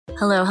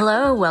Hello,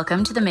 hello.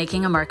 Welcome to the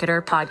Making a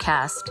Marketer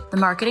podcast, the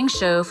marketing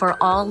show for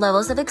all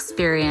levels of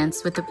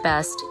experience with the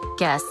best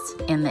guests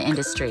in the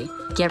industry.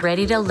 Get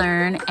ready to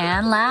learn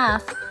and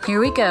laugh. Here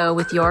we go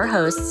with your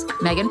hosts,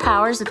 Megan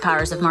Powers of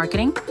Powers of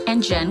Marketing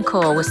and Jen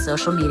Cole with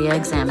Social Media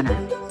Examiner.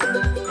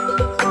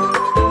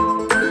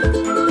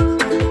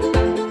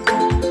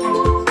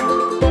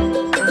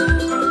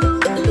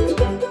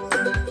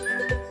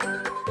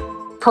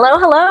 Hello,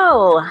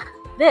 hello.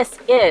 This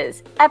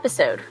is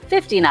episode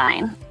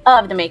 59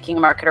 of the Making a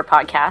Marketer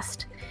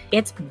podcast.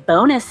 It's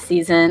bonus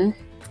season,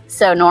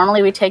 so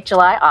normally we take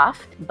July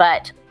off,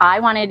 but I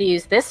wanted to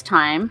use this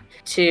time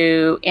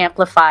to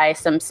amplify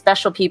some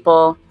special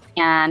people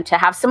and to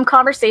have some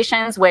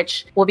conversations,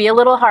 which will be a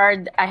little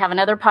hard. I have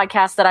another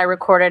podcast that I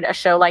recorded a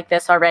show like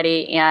this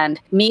already,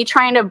 and me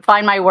trying to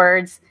find my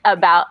words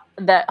about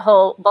the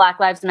whole Black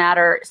Lives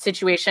Matter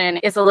situation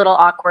is a little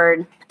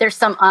awkward. There's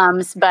some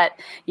but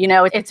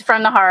it's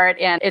from the heart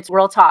and it's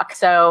real talk.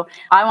 So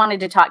I wanted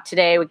to talk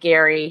today with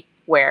Gary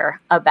Ware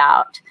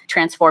about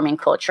transforming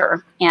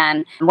culture.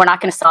 And we're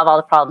not going to solve all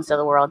the problems of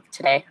the world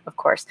today, of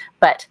course,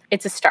 but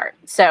it's a start.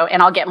 So,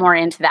 and I'll get more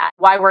into that,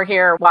 why we're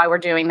here, why we're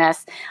doing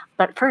this.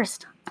 But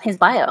first, his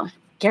bio.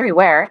 Gary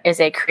Ware is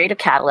a creative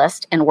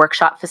catalyst and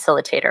workshop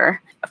facilitator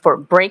for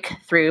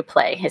Breakthrough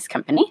Play, his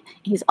company.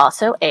 He's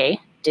also a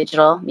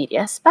digital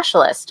media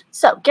specialist.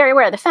 So Gary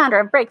Ware, the founder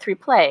of Breakthrough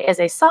Play, is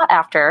a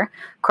sought-after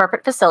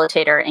corporate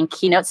facilitator and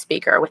keynote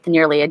speaker with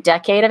nearly a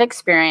decade of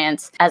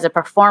experience as a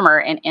performer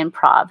in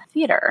improv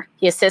theater.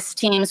 He assists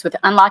teams with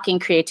unlocking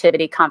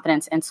creativity,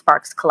 confidence, and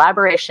sparks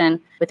collaboration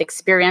with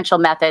experiential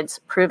methods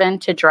proven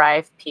to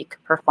drive peak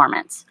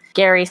performance.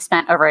 Gary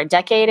spent over a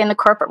decade in the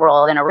corporate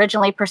world and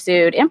originally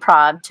pursued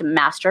improv to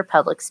master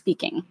public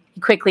speaking.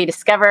 He quickly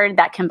discovered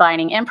that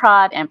combining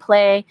improv and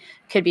play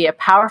could be a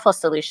powerful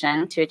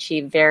solution to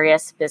achieve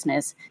various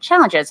business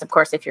challenges. Of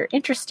course, if you're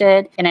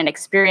interested in an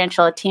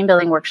experiential team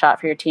building workshop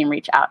for your team,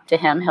 reach out to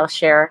him. He'll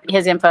share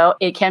his info.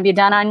 It can be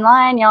done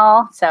online,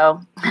 y'all. So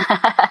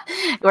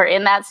we're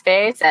in that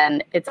space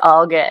and it's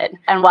all good.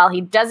 And while he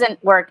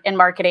doesn't work in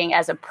marketing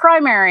as a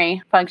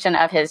primary function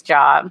of his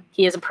job,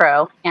 he is a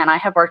pro and I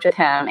have worked with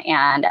him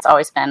and it's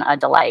always been a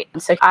delight.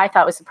 And so I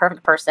thought was the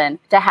perfect person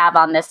to have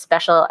on this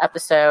special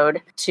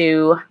episode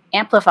to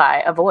amplify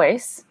a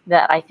voice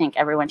that I think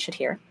everyone should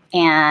hear.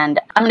 And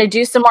I'm going to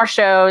do some more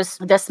shows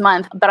this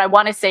month, but I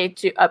want to say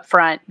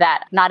upfront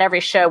that not every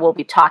show will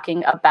be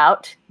talking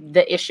about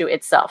the issue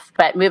itself.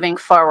 But moving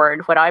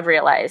forward, what I've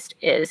realized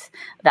is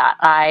that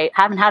I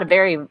haven't had a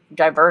very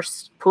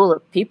diverse pool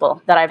of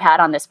people that I've had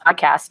on this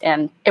podcast.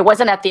 And it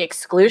wasn't at the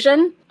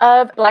exclusion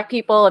of Black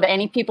people, of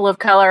any people of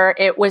color.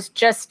 It was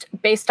just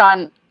based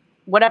on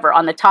whatever,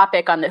 on the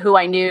topic, on the who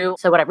I knew.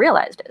 So what I've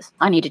realized is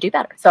I need to do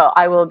better. So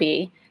I will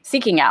be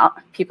seeking out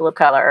people of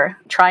color,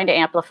 trying to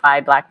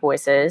amplify Black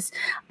voices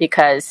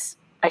because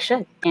I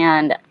should.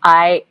 And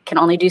I can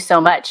only do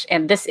so much.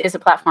 And this is a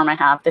platform I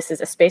have. This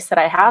is a space that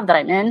I have that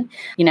I'm in,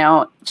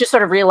 just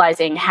sort of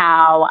realizing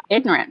how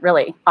ignorant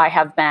really I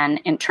have been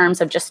in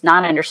terms of just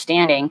not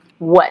understanding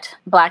what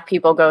Black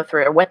people go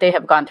through, what they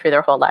have gone through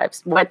their whole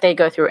lives, what they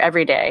go through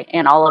every day,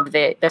 and all of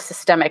the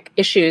systemic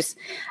issues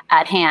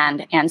at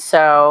hand. And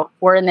so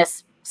we're in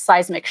this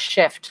seismic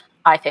shift,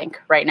 I think,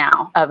 right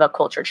now of a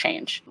culture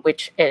change,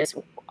 which is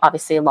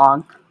obviously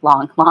long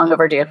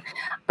overdue.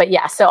 But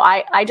yeah, so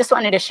I just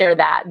wanted to share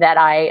that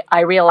I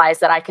realize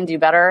that I can do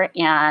better.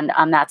 And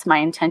that's my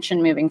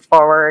intention moving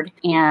forward.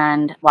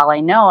 And while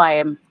I know I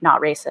am not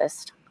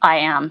racist, I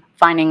am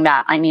finding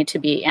that I need to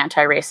be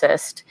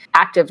anti-racist,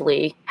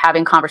 actively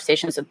having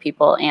conversations with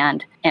people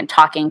and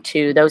talking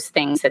to those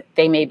things that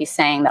they may be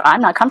saying that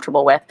I'm not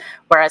comfortable with.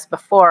 Whereas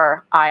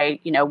before I,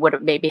 would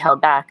have maybe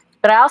held back.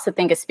 But I also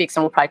think it speaks,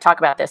 and we'll probably talk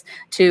about this,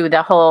 to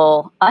the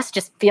whole us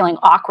just feeling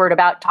awkward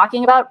about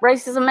talking about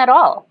racism at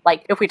all.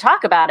 Like if we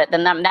talk about it,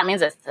 then that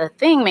means it's a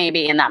thing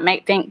maybe, and that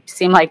might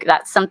seem like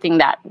that's something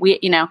that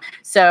we,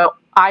 So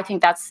I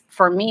think that's,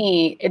 for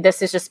me, this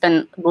has just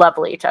been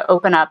lovely to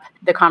open up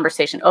the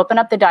conversation, open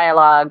up the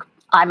dialogue.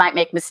 I might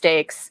make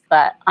mistakes,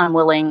 but I'm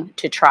willing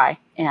to try.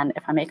 And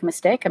if I make a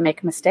mistake, I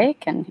make a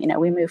mistake, and,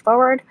 we move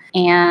forward.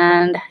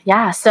 And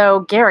yeah,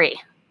 so Gary,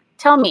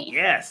 tell me.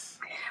 Yes.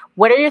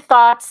 What are your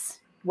thoughts?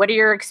 What are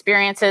your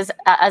experiences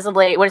as of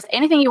late? What is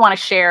anything you want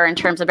to share in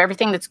terms of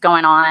everything that's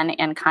going on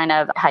and kind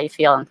of how you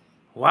feel?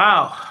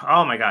 Wow.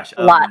 Oh my gosh.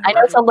 A lot. I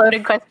know it's a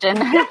loaded question.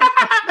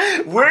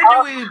 Where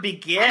do we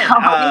begin?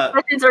 All these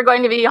questions are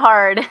going to be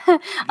hard.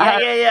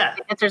 Yeah.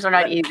 The answers are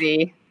not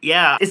easy.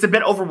 Yeah, it's a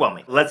bit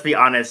overwhelming. Let's be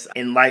honest,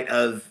 in light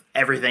of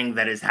everything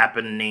that is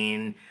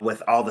happening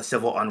with all the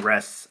civil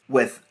unrest,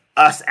 with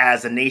us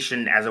as a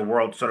nation, as a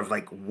world sort of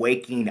like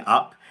waking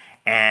up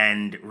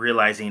and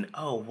realizing,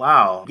 oh,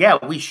 wow, yeah,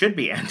 we should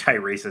be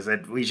anti-racist.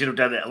 And we should have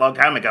done it a long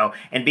time ago.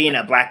 And being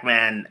a Black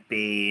man,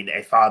 being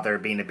a father,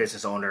 being a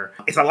business owner,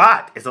 it's a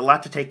lot. It's a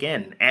lot to take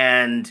in.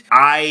 And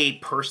I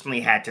personally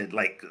had to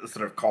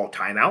sort of call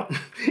timeout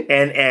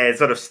and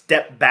sort of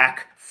step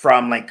back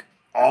from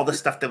all the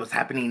stuff that was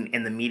happening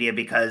in the media,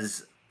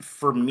 because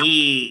for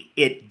me,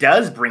 it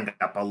does bring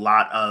up a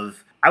lot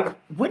of I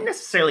wouldn't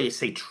necessarily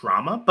say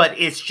trauma, but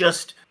it's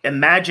just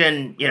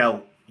imagine,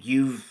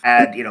 you've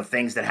had,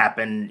 things that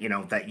happen,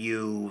 that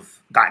you've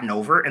gotten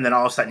over, and then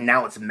all of a sudden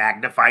now it's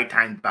magnified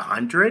times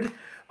 100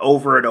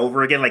 over and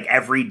over again, like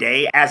every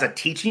day as a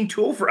teaching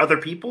tool for other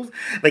people.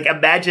 Like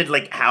imagine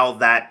like how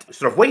that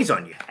sort of weighs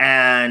on you.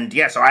 And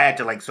yeah, so I had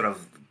to like sort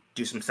of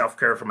do some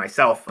self-care for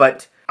myself.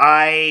 But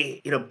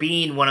I,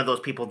 being one of those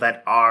people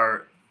that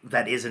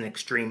is an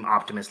extreme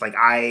optimist. Like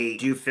I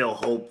do feel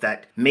hope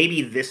that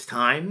maybe this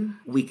time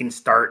we can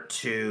start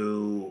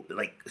to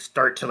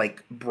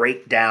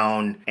break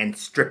down and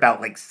strip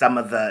out like some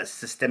of the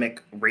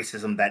systemic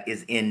racism that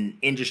is in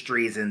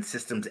industries and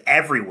systems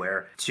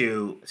everywhere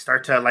to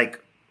start to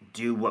like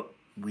do what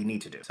we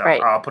need to do. So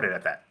right. I'll put it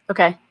at that.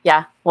 Okay.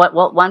 Yeah.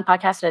 Well, one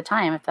podcast at a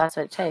time, if that's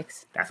what it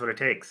takes. That's what it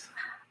takes.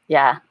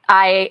 Yeah,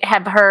 I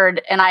have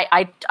heard, and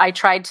I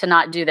tried to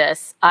not do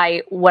this.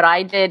 What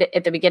I did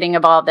at the beginning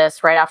of all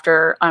this, right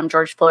after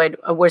George Floyd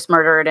was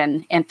murdered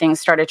and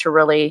things started to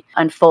really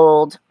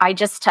unfold, I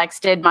just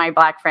texted my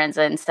Black friends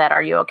and said,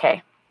 "Are you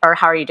okay? Or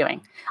how are you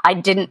doing?" I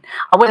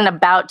wasn't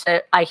about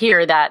to. I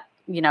hear that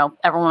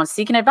everyone was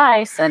seeking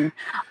advice, and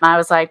I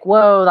was like,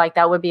 "Whoa, like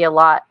that would be a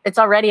lot." It's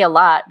already a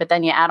lot, but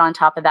then you add on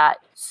top of that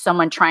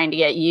someone trying to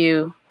get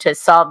you to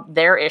solve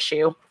their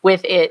issue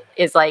with it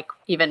is like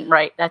even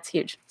right. That's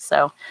huge.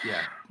 So,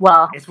 yeah.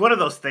 Well, it's one of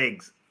those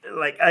things.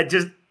 Like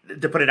just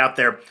to put it out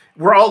there,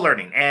 we're all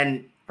learning,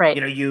 and right.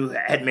 You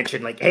had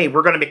mentioned like, hey,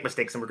 we're gonna make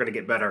mistakes and we're gonna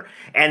get better.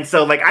 And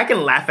so like I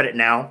can laugh at it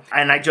now,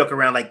 and I joke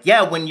around like,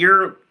 yeah, when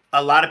you're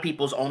a lot of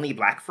people's only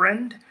Black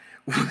friend,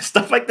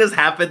 stuff like this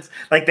happens.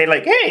 Like they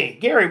like, hey,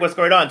 Gary, what's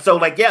going on? So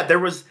like, yeah, there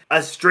was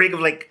a string of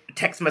like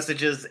text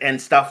messages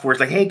and stuff where it's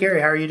like, hey,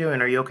 Gary, how are you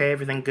doing? Are you okay?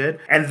 Everything good?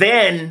 And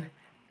then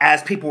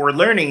as people were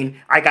learning,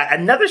 I got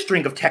another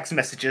string of text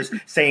messages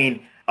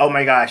saying, oh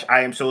my gosh,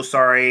 I am so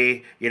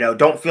sorry.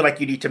 Don't feel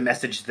like you need to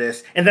message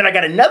this. And then I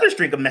got another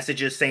string of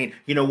messages saying,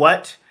 you know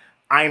what?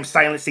 I am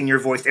silencing your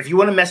voice. If you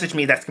want to message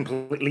me, that's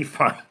completely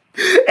fine.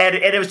 And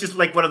it was just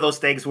like one of those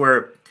things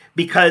where,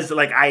 because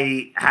like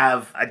I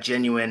have a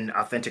genuine,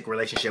 authentic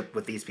relationship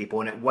with these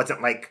people, and it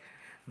wasn't like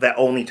the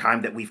only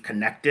time that we've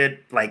connected,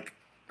 like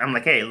I'm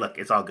like, hey, look,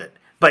 it's all good.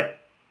 But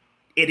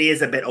it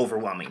is a bit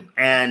overwhelming.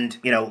 And,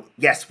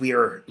 yes, we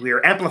are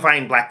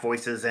amplifying Black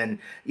voices, and,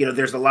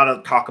 there's a lot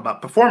of talk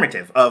about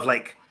performative of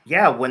like,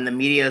 yeah, when the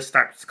media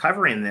starts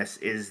covering this,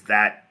 is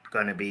that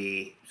going to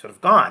be sort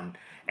of gone?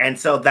 And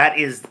so that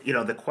is,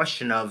 the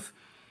question of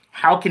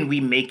how can we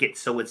make it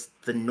so it's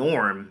the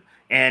norm?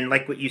 And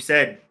like what you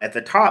said at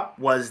the top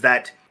was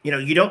that,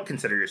 you don't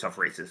consider yourself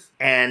racist.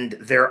 And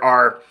there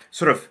are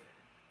sort of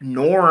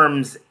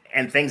norms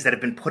and things that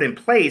have been put in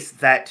place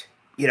that,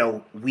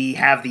 we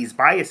have these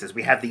biases,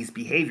 we have these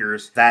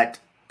behaviors that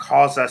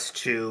cause us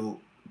to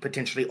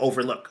potentially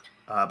overlook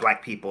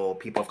Black people,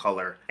 people of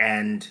color.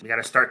 And we got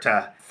to start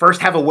to first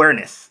have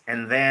awareness,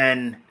 and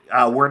then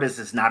awareness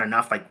is not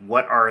enough. Like,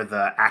 what are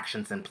the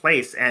actions in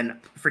place? And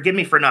forgive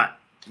me for not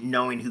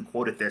knowing who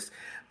quoted this,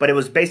 but it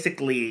was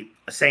basically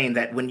saying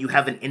that when you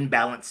have an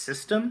imbalanced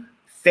system,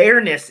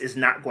 fairness is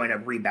not going to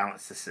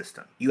rebalance the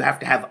system. You have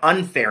to have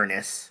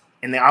unfairness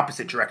in the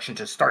opposite direction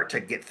to start to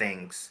get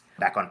things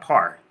back on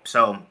par.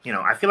 So,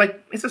 I feel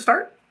like it's a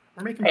start.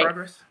 We're making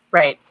progress.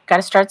 Right. Got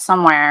to start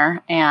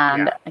somewhere.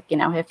 And,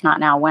 if not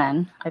now,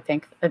 when? I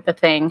think the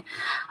thing.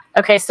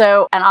 Okay.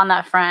 So, and on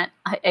that front,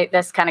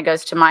 this kind of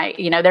goes to my,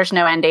 there's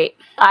no end date.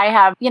 I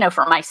have,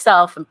 for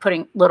myself, I'm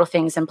putting little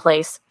things in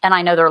place, and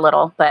I know they're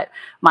little, but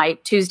my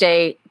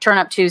Turn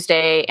Up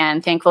Tuesday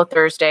and Thankful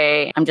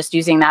Thursday, I'm just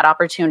using that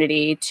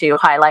opportunity to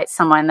highlight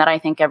someone that I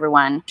think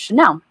everyone should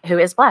know who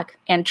is Black,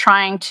 and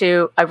trying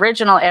to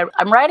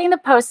I'm writing the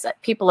posts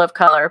at people of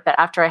color, but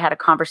after I had a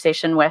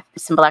conversation with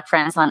some Black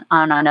friends on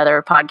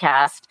another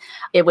podcast,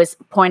 it was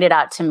pointed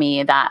out to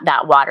me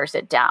that waters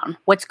it down.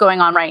 What's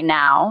going on right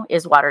now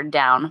is watered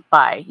down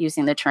by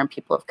using the term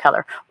people of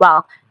color.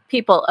 While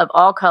people of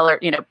all color,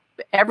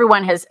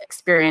 everyone is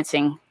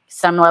experiencing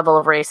some level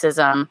of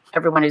racism.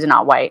 Everyone who's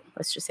not white,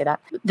 let's just say that.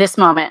 This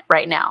moment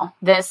right now,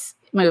 this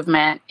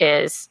movement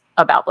is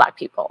about Black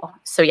people.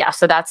 So yeah,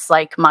 so that's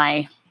like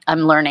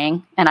I'm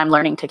learning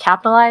to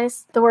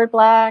capitalize the word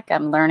Black.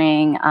 I'm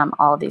learning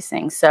all of these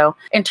things. So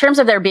in terms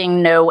of there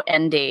being no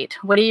end date,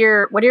 what are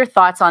your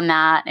thoughts on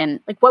that? And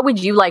like, what would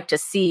you like to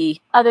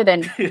see other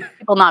than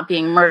people not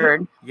being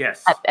murdered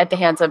yes. at the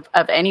hands of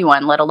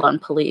anyone, let alone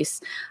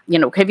police?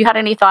 Have you had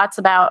any thoughts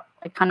about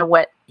like kind of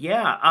what?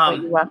 Yeah.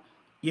 What you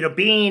want?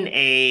 Being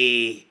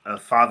a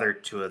father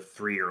to a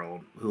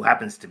 3-year-old who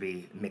happens to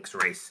be mixed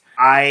race,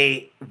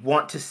 I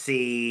want to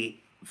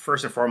see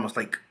first and foremost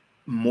like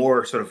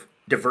more sort of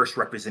diverse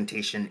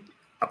representation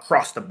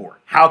across the board.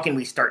 How can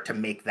we start to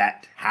make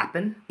that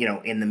happen,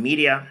 in the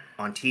media,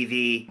 on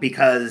TV?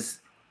 Because,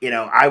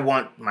 I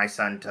want my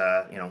son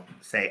to,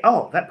 say,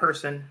 oh, that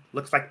person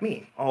looks like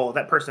me. Oh,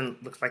 that person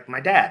looks like my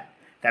dad.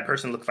 That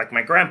person looks like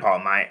my grandpa,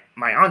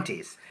 my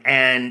aunties.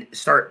 And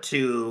start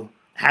to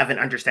have an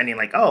understanding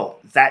like, oh,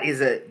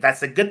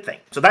 that's a good thing.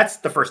 So that's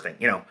the first thing,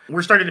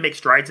 we're starting to make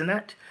strides in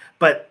that.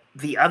 But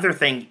the other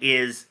thing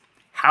is,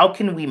 how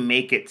can we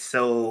make it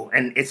so,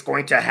 and it's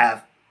going to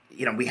have,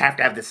 we have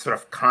to have this sort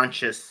of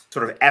conscious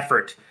sort of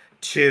effort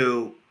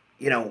to,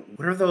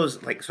 what are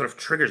those like sort of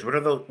triggers?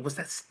 What's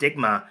that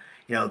stigma,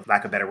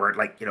 lack of a better word,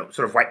 like, sort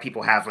of white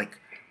people have, like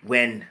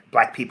when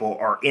Black people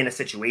are in a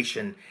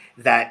situation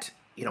that,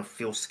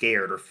 feel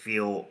scared or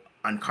feel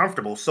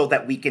uncomfortable, so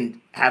that we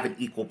can have an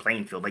equal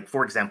playing field. Like,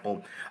 for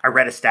example, I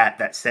read a stat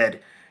that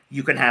said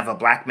you can have a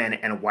Black man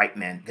and a white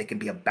man. They can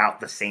be about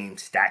the same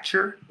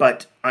stature,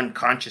 but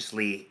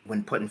unconsciously,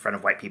 when put in front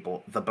of white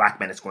people, the Black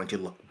man is going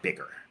to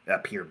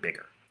appear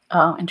bigger.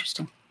 Oh,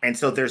 interesting. And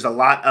so there's a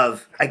lot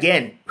of,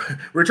 again,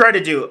 we're trying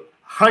to do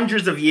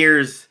hundreds of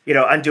years,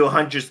 undo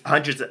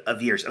hundreds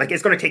of years. Like,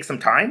 it's going to take some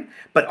time,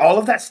 but all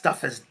of that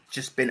stuff has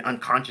just been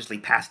unconsciously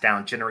passed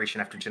down generation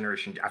after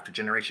generation after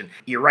generation.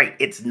 You're right.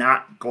 It's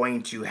not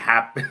going to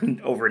happen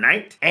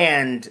overnight,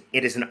 and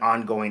it is an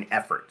ongoing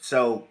effort.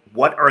 So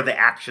what are the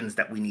actions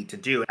that we need to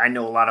do? I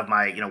know a lot of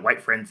my,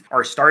 white friends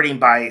are starting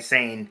by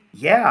saying,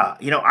 yeah,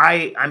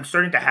 I'm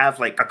starting to have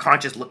like a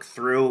conscious look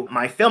through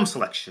my film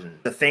selection,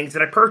 the things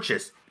that I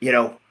purchase.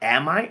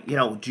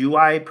 Do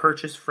I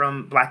purchase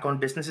from Black-owned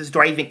businesses? Do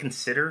I even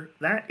consider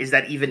that? Is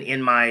that even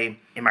in my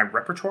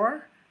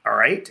repertoire? All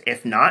right.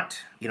 If not,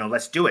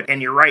 let's do it.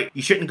 And you're right.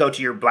 You shouldn't go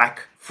to your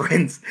Black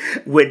friends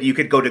when you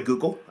could go to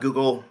Google.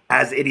 Google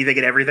has anything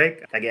and everything.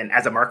 Again,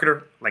 as a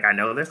marketer, like, I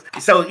know this.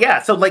 So yeah.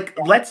 So like,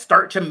 let's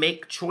start to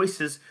make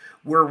choices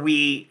where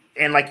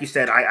and like you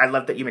said, I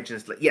love that you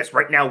mentioned this. Yes,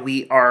 right now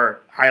we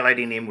are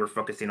highlighting and we're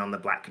focusing on the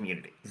Black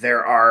community.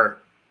 There are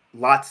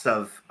lots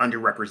of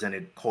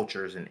underrepresented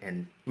cultures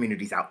and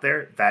communities out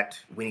there that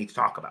we need to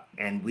talk about,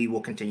 and we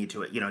will continue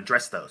to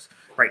address those.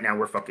 Right now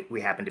we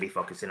happen to be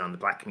focusing on the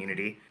Black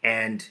community,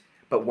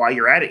 but while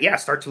you're at it,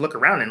 start to look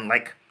around and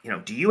like,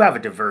 do you have a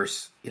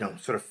diverse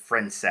sort of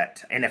friend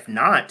set? And if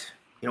not,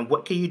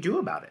 what can you do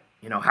about it?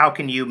 How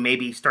can you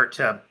maybe start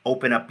to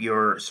open up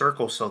your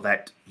circle so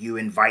that you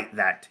invite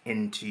that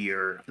into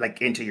your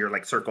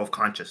circle of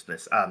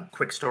consciousness?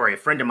 Quick story. A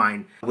friend of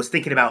mine was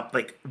thinking about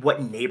like,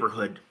 what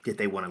neighborhood did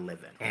they want to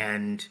live in?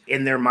 And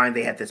in their mind,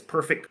 they had this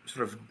perfect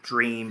sort of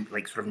dream,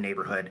 like sort of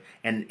neighborhood.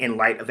 And in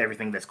light of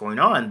everything that's going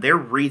on, they're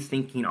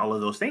rethinking all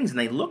of those things. And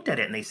they looked at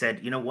it and they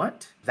said, you know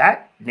what?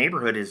 That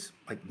neighborhood is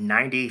like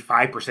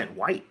 95%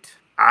 white.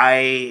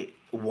 I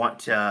want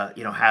to,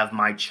 have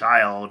my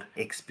child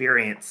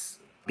experience.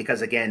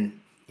 Because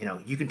again,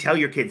 you can tell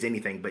your kids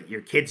anything, but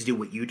your kids do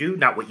what you do,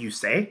 not what you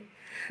say.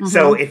 Mm-hmm.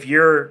 So if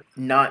you're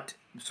not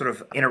sort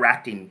of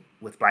interacting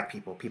with Black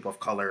people, people of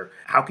color,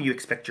 how can you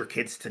expect your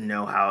kids to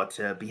know how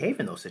to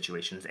behave in those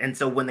situations? And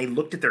so when they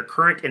looked at their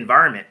current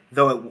environment,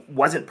 though it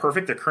wasn't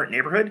perfect, their current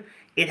neighborhood,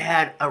 it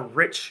had a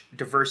rich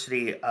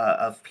diversity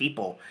of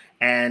people.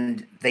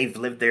 And they've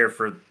lived there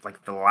for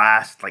like the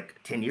last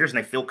 10 years, and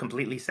they feel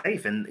completely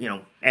safe. And,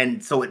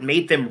 and so it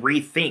made them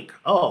rethink,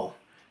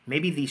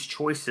 maybe these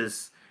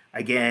choices,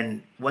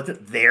 again,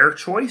 wasn't their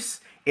choice.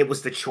 It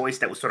was the choice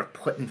that was sort of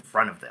put in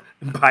front of them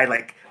by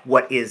like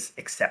what is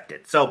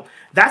accepted. So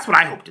that's what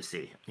I hope to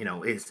see,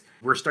 is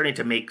we're starting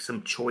to make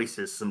some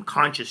choices, some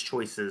conscious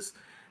choices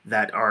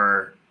that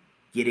are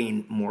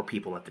getting more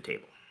people at the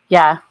table.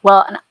 Yeah.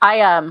 Well,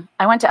 I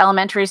went to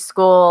elementary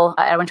school.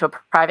 I went to a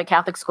private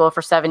Catholic school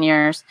for 7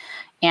 years,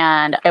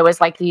 and it was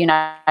like the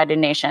United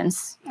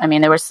Nations. I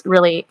mean, there was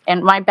really,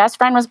 and my best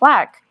friend was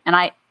Black, and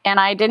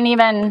I didn't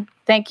even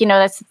think,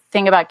 that's the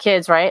thing about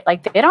kids, right?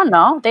 Like, they don't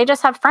know. They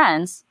just have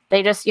friends.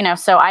 They just,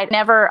 so I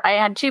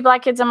had 2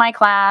 Black kids in my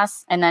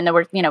class, and then there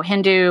were,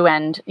 Hindu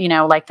and,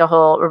 like the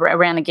whole,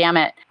 ran the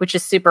gamut, which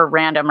is super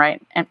random,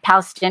 right? And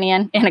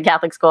Palestinian in a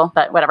Catholic school,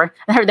 but whatever.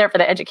 They're there for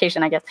the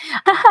education, I guess.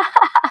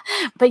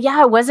 But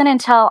yeah, it wasn't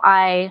until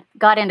I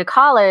got into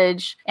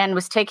college and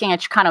was taking a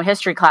Chicano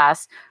history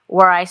class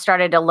where I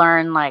started to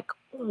learn, like,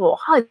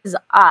 how was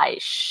I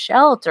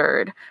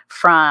sheltered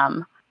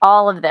from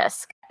all of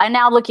this? And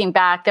now looking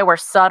back, there were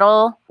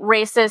subtle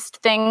racist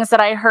things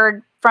that I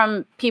heard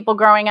from people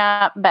growing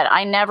up, but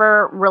I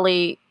never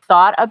really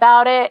thought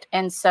about it.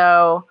 And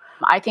so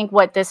I think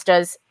what this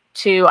does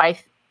too,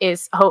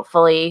 is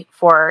hopefully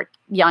for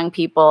young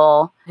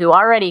people who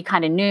already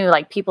kind of knew,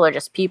 like, people are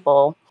just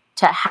people,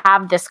 to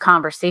have this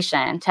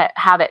conversation,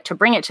 to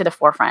bring it to the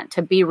forefront,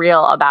 to be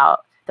real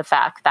about the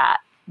fact that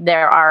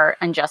there are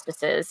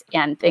injustices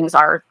and things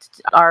are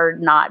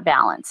not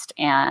balanced.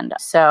 And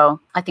so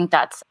I think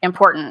that's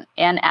important.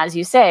 And as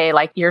you say,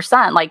 like your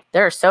son, like,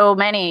 there are so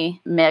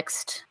many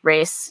mixed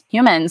race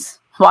humans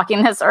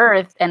walking this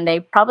earth, and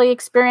they probably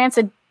experience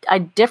a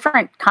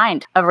different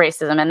kind of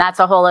racism. And that's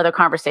a whole other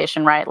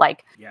conversation, right?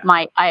 Like,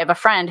 I have a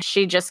friend,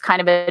 she just kind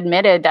of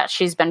admitted that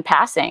she's been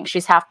passing.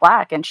 She's half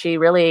Black, and she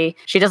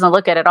doesn't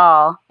look it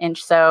all. And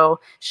so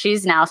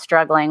she's now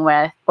struggling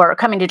with, or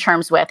coming to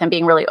terms with, and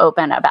being really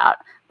open about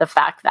the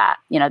fact that,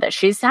 that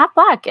she's half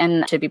Black,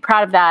 and to be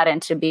proud of that,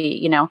 and to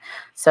be,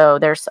 so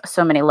there's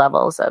so many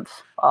levels of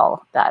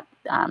all that,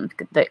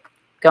 that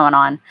going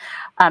on.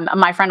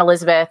 My friend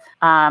Elizabeth,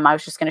 I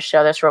was just going to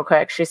show this real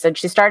quick. She said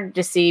she started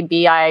to see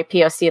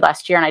BIPOC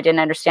last year and I didn't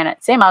understand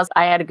it. Same as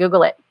I had to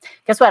Google it.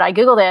 Guess what? I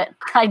Googled it.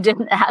 I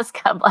didn't ask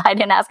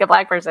a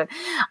Black person,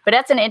 but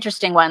that's an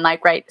interesting one.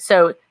 Like, right.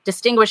 So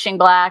distinguishing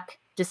Black,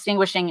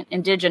 distinguishing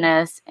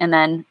Indigenous, and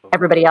then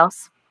everybody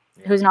else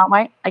who's not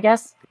white, I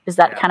guess. Is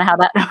that kind of how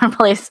that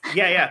plays?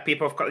 Yeah.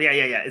 People of color.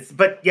 Yeah.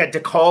 But to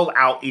call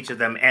out each of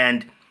them.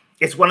 And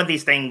it's one of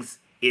these things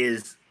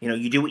is,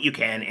 you do what you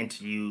can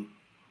until you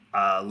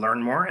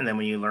learn more. And then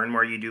when you learn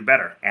more, you do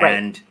better.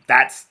 And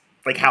that's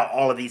like how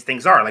all of these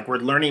things are. Like, we're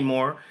learning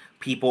more.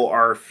 People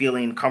are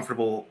feeling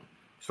comfortable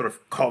sort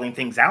of calling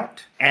things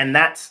out. And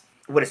that's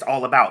what it's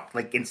all about.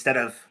 Like, instead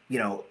of,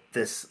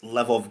 this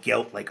level of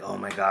guilt, like, oh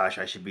my gosh,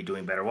 I should be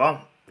doing better.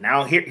 Well,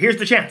 now here's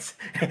the chance.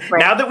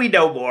 Now that we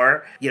know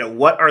more,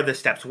 what are the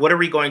steps? What are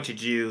we going to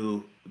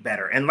do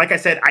better? And like I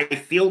said, I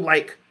feel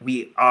like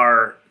we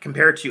are,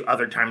 compared to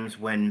other times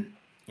when,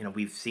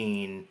 we've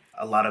seen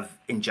a lot of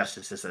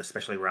injustices,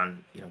 especially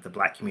around, the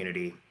Black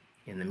community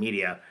in the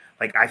media.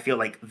 Like, I feel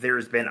like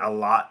there's been a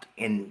lot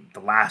in the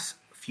last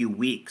few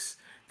weeks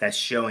that's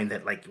showing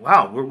that, like,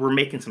 wow, we're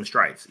making some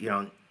strides,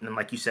 and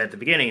like you said at the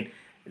beginning,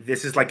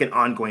 this is like an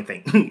ongoing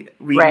thing.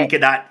 We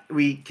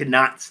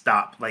cannot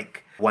stop,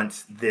 like,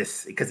 once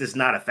this, because it's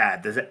not a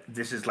fad.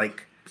 This is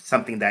like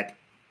something that,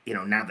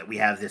 now that we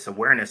have this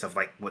awareness of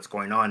like what's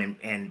going on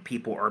and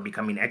people are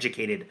becoming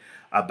educated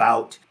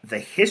about the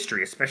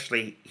history,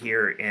 especially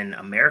here in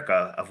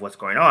America, of what's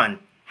going on,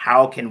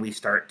 how can we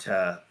start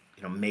to,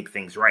 make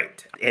things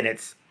right? And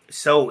it's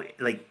so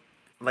like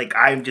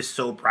I'm just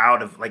so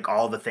proud of like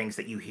all the things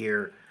that you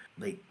hear,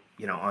 like,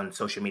 on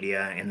social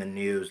media and the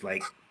news,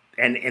 like,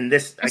 and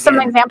this, again, some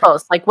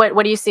examples, like what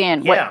are you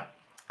seeing? Yeah.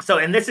 So,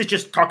 and this is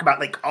just talk about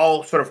like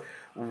all sort of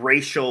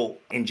racial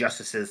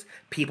injustices,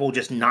 people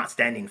just not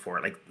standing for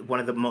it. Like, one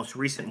of the most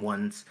recent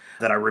ones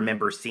that I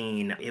remember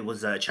seeing, it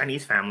was a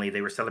Chinese family.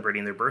 They were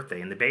celebrating their birthday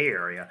in the Bay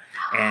Area.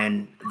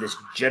 And this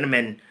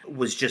gentleman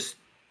was just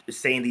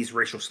saying these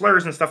racial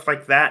slurs and stuff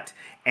like that.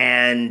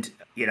 And,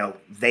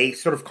 they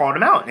sort of called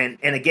him out. And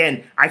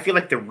again, I feel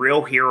like the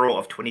real hero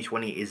of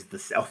 2020 is the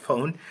cell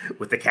phone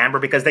with the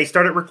camera, because they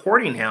started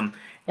recording him.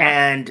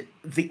 And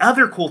the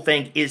other cool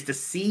thing is to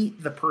see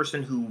the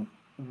person who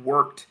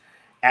worked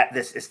at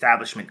this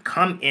establishment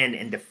come in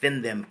and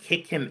defend them,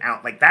 kick him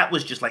out. Like, that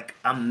was just like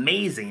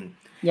amazing.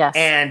 Yes.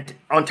 And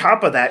on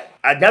top of that,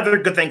 another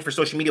good thing for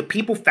social media,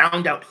 people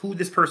found out who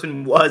this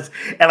person was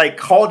and like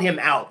called him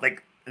out.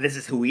 Like, this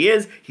is who he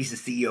is. He's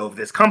the CEO of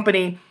this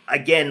company.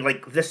 Again,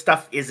 like, this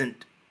stuff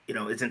isn't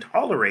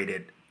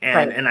tolerated.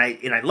 And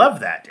I love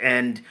that.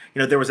 And,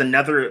 there was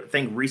another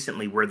thing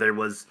recently where there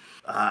was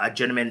a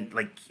gentleman,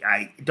 like,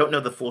 I don't know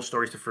the full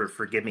story, so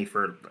forgive me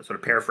for sort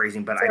of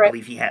paraphrasing, but I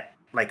believe he had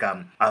like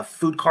a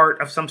food cart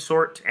of some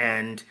sort.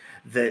 And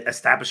the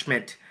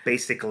establishment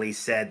basically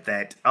said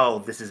that, oh,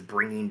 this is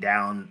bringing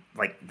down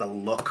like the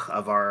look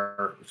of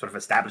our sort of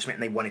establishment.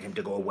 And they wanted him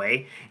to go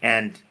away.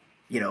 And,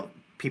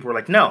 people were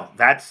like, no,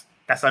 that's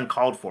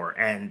uncalled for.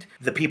 And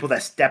the people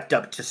that stepped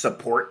up to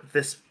support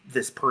this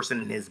person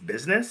in his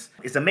business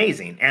is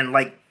amazing. And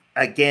like,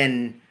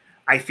 again,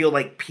 I feel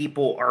like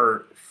people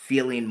are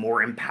feeling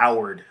more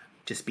empowered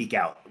to speak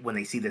out when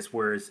they see this,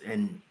 whereas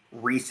in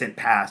recent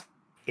past,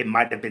 it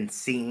might have been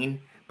seen,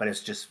 but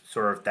it's just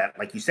sort of that,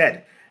 like you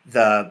said,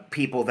 the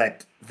people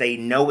that they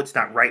know it's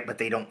not right, but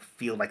they don't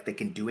feel like they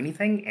can do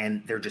anything,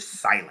 and they're just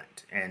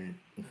silent and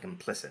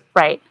complicit.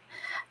 Right.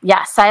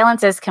 Yeah,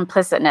 silence is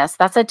complicitness.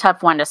 That's a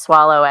tough one to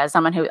swallow as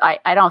someone who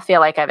I don't feel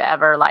like I've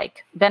ever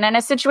like been in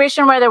a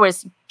situation where there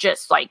was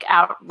just like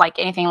out like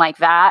anything like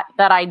that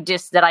I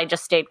just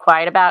stayed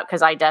quiet about,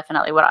 because I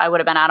definitely I would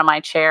have been out of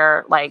my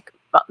chair like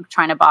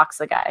trying to box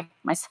the guy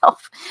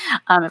myself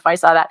if I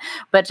saw that.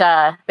 But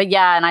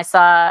yeah, and I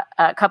saw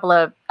a couple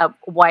of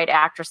white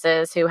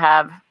actresses who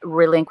have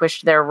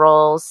relinquished their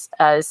roles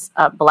as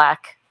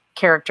Black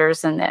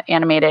characters in the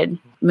animated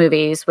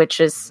movies, which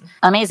is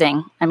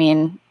amazing. I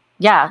mean,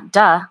 yeah,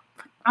 duh.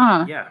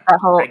 Yeah. That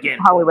whole again,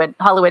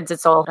 Hollywood's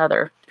its whole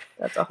other.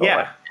 That's a whole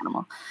other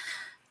animal.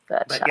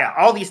 But yeah,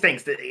 all these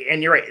things,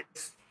 and you're right.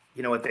 It's,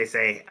 what they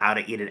say, how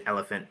to eat an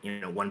elephant,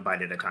 one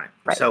bite at a time.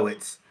 Right. So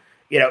it's,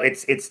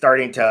 it's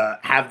starting to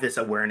have this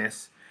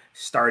awareness,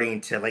 starting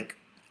to like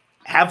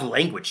have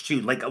language too.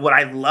 Like, what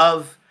I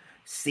love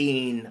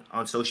seeing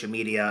on social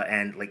media,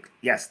 and like,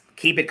 yes,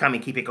 keep it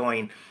coming, keep it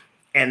going.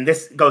 And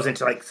this goes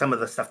into like some of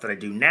the stuff that I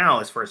do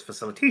now as far as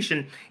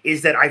facilitation,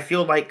 is that I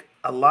feel like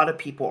a lot of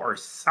people are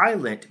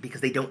silent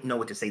because they don't know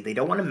what to say. They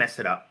don't want to mess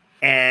it up.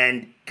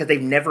 And because they've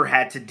never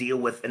had to deal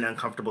with an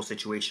uncomfortable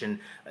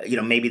situation.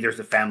 Maybe there's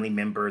a family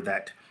member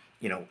that,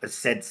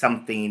 said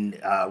something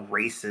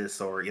racist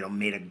or,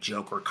 made a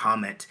joke or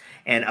comment.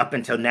 And up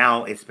until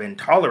now, it's been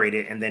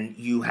tolerated. And then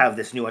you have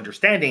this new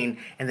understanding,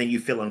 and then you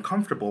feel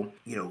uncomfortable.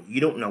 You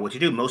don't know what to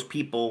do. Most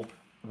people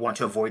want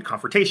to avoid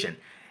confrontation.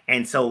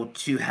 And so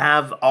to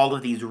have all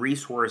of these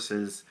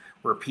resources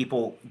where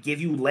people give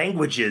you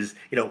languages,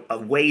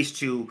 ways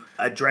to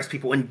address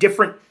people in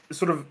different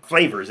sort of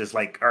flavors. It's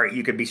like, all right,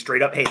 you could be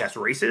straight up, hey, that's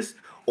racist,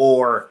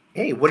 or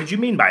hey, what did you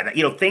mean by that?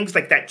 Things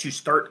like that to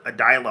start a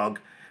dialogue,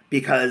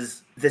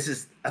 because this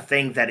is a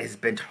thing that has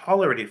been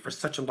tolerated for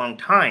such a long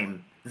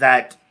time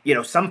that,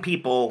 some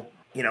people,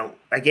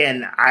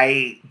 again,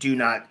 I do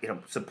not,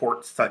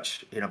 support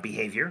such,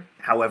 behavior.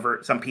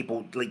 However, some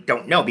people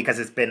don't know because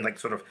it's been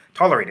sort of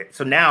tolerated.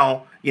 So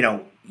now,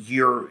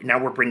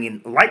 we're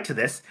bringing light to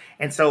this.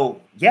 And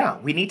so, yeah,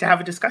 we need to have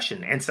a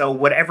discussion. And so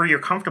whatever you're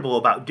comfortable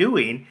about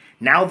doing,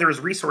 now there's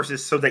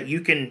resources so that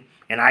you can,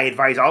 and I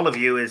advise all of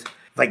you is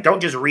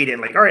don't just read it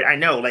all right, I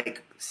know,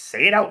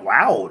 say it out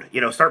loud,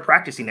 start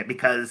practicing it,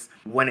 because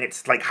when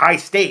it's high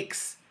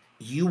stakes,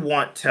 you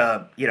want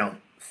to,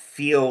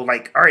 feel all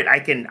right,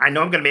 I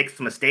know I'm going to make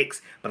some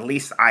mistakes, but at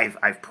least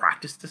I've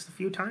practiced this a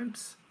few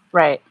times.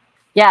 Right.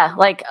 Yeah.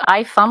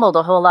 I fumbled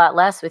a whole lot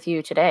less with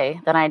you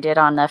today than I did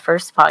on the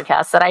first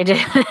podcast that I did.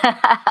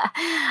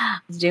 I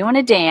was doing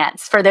a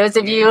dance. For those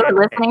of you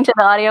listening to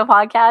the audio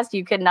podcast,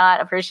 you could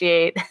not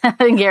appreciate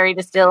Gary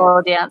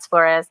Distillo dance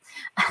for us.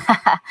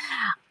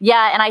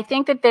 Yeah. And I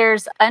think that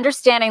there's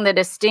understanding the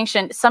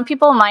distinction. Some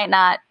people might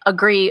not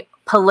agree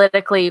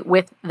politically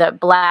with the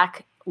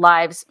Black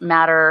Lives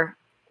Matter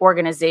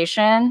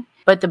organization,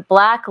 but the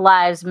Black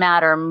Lives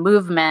Matter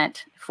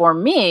movement for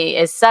me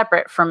is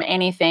separate from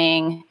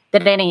anything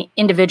that any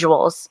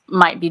individuals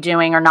might be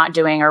doing or not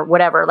doing or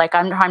whatever.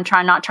 I'm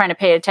not trying to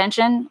pay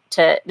attention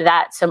to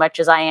that so much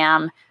as I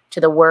am to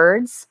the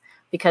words,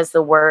 because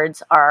the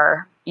words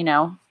are,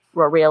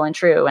 were real and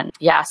true. And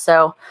yeah,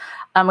 so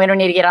we don't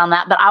need to get on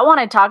that, but I want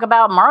to talk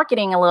about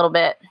marketing a little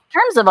bit.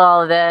 In terms of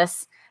all of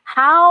this,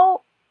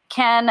 how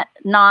can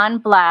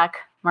non-Black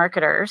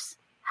marketers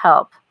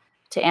help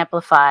to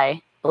amplify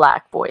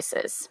Black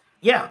voices?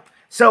 Yeah.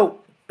 So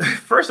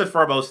first and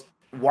foremost,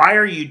 why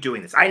are you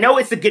doing this? I know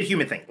it's a good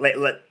human thing.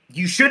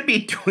 You should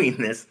be doing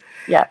this.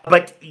 Yeah.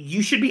 But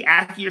you should be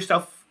asking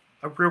yourself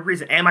a real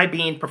reason. Am I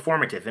being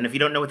performative? And if you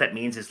don't know what that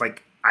means, it's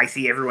I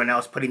see everyone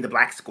else putting the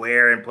black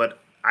square and put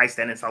I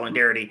stand in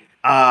solidarity.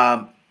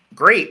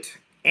 Great.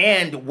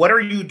 And what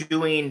are you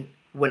doing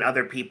when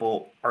other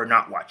people are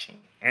not watching?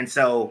 And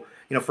so,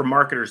 for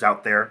marketers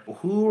out there,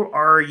 who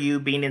are you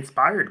being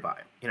inspired by?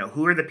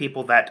 Who are the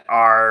people that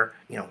are,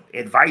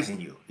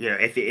 advising you?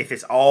 If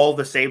it's all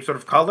the same sort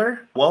of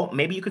color, well,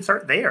 maybe you can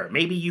start there.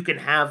 Maybe you can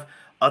have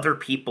other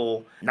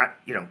people, not,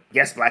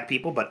 yes, Black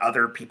people, but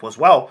other people as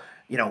well,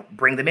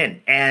 bring them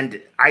in.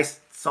 And I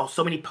saw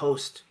so many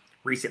posts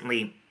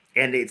recently,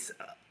 and it's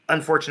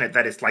unfortunate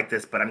that it's like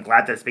this, but I'm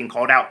glad that it's being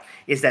called out,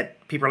 is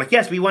that people are like,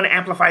 yes, we want to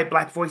amplify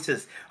Black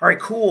voices. All right,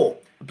 cool.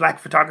 Black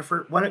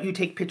photographer, why don't you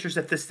take pictures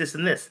of this, this,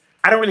 and this?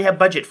 I don't really have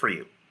budget for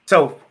you.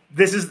 So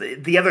this is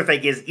the other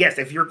thing is, yes,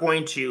 if you're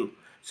going to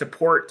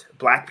support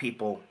Black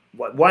people,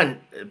 one,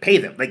 pay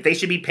them. They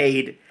should be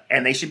paid,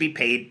 and they should be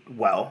paid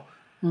well.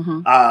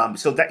 Mm-hmm.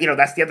 So that,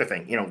 that's the other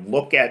thing,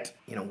 look at,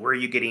 where are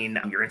you getting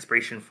your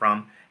inspiration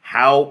from?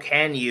 How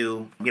can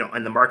you,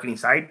 on the marketing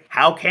side,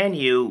 how can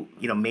you,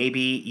 maybe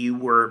you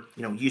were,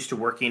 used to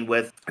working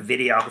with a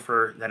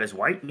videographer that is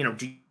white,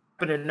 do you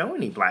happen to know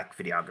any Black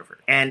videographer?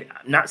 And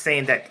I'm not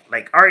saying that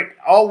all right,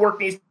 all work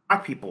needs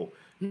Black people.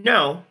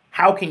 No.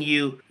 How can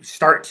you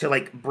start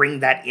to bring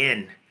that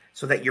in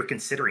so that you're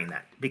considering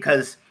that?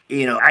 Because,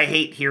 I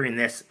hate hearing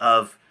this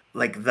of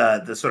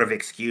the sort of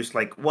excuse,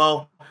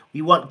 well,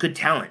 we want good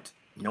talent.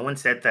 No one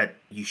said that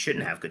you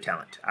shouldn't have good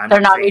talent.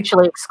 They're not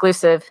mutually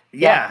exclusive.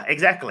 Yeah,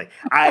 exactly.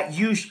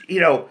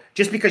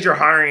 Just because you're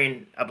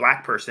hiring a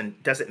Black person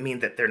doesn't mean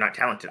that they're not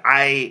talented.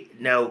 I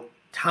know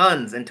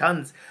tons and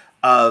tons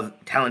of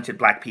talented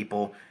Black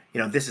people.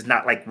 This is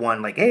not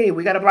one hey,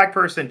 we got a Black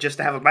person just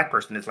to have a Black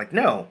person. It's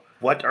no.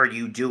 What are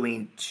you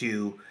doing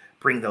to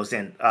bring those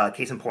in?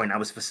 Case in point, I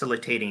was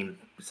facilitating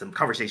some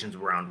conversations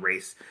around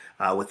race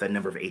with a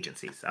number of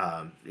agencies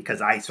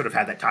because I sort of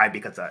had that tie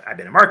because I've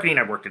been in marketing.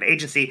 I worked at an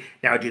agency.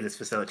 Now I do this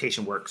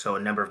facilitation work. So a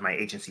number of my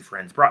agency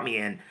friends brought me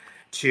in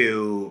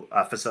to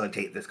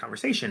facilitate this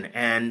conversation.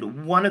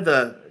 And one of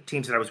the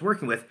teams that I was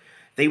working with,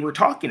 they were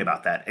talking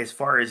about that as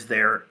far as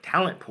their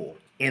talent pool,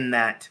 in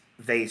that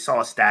they saw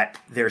a stat,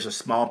 there's a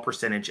small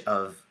percentage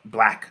of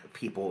Black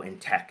people in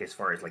tech as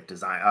far as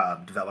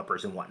design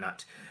developers and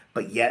whatnot,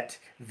 but yet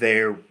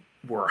there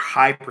were a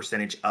high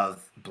percentage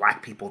of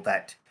Black people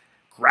that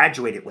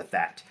graduated with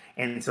that.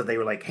 And so they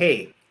were like,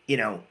 hey,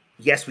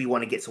 yes, we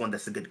want to get someone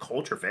that's a good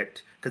culture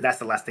fit, because that's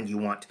the last thing you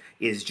want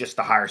is just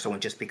to hire someone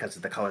just because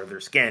of the color of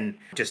their skin,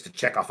 just to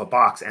check off a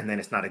box, and then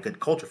it's not a good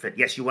culture fit.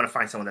 Yes, you want to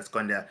find someone that's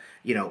going to,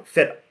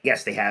 fit.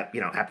 Yes, they have,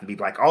 happen to be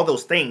Black. All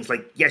those things,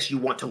 yes, you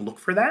want to look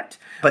for that.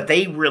 But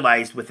they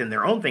realized within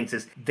their own things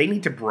is they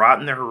need to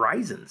broaden their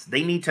horizons.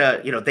 They need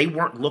to, they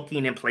weren't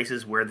looking in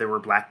places where there were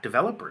Black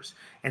developers.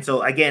 And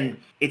so, again,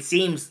 it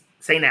seems,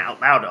 saying that out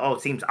loud,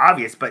 it seems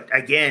obvious. But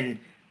again,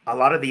 a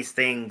lot of these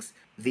things,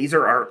 these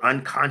are our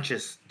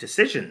unconscious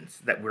decisions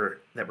that we're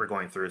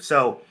going through.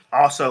 So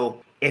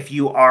also, if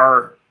you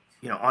are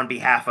on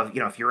behalf of,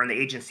 if you're in the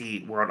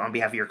agency world, on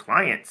behalf of your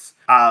clients,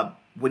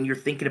 when you're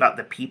thinking about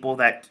the people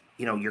that,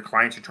 your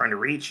clients are trying to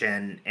reach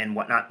and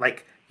whatnot,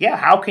 like, yeah,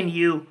 how can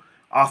you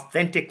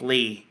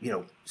authentically,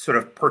 sort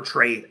of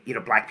portray,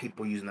 Black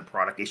people using the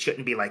product? It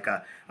shouldn't be like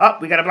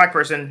we got a Black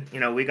person,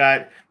 we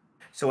got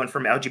someone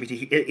from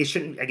LGBT. It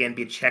shouldn't, again,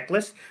 be a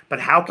checklist, but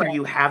how can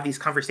you have these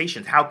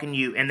conversations? How can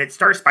you, and it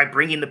starts by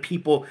bringing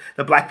the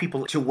Black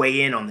people to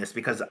weigh in on this,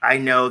 because I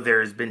know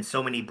there's been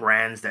so many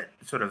brands that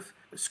sort of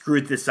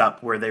screwed this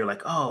up where they're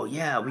like, oh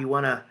yeah, we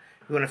want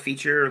to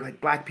feature like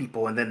Black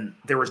people. And then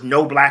there was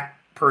no Black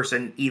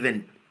person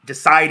even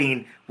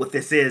deciding what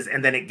this is.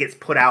 And then it gets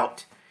put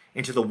out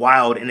into the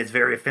wild and it's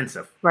very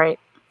offensive. Right.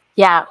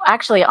 Yeah,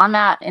 actually, on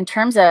that, in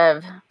terms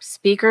of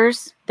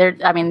speakers, there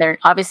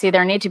obviously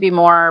there need to be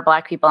more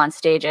Black people on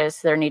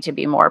stages. There need to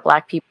be more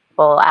Black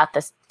people at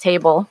the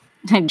table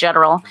in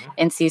general,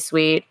 in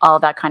C-suite, all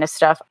that kind of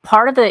stuff.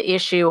 Part of the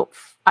issue,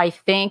 I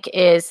think,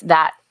 is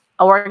that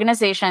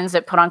organizations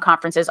that put on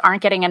conferences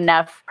aren't getting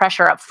enough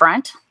pressure up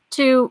front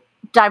to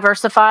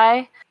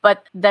diversify.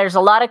 But there's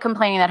a lot of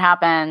complaining that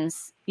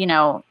happens,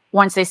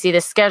 once they see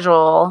the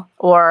schedule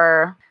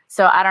or...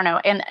 So I don't know.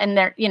 And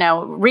there,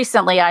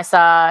 recently I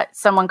saw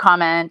someone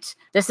comment,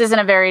 this isn't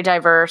a very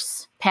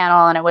diverse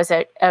panel. And it was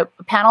a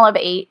panel of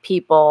 8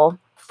 people.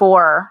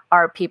 4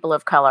 are people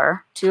of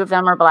color. 2 of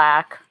them are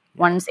Black.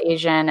 One's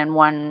Asian and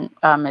one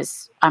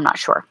is, I'm not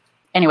sure.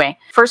 Anyway,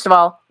 first of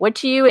all, what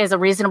to you is a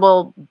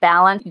reasonable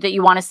balance that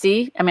you want to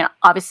see? I mean,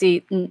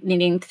 obviously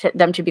needing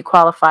them to be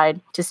qualified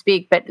to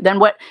speak, but then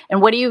what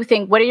do you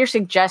think? What are your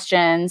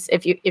suggestions,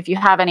 if you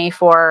have any,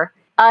 for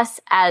us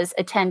as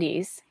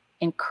attendees,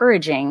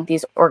 encouraging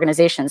these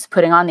organizations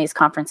putting on these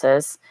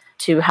conferences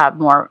to have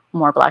more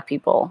Black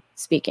people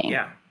speaking?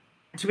 Yeah.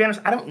 To be honest,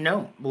 I don't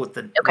know what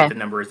the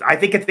number is. I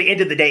think at the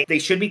end of the day, they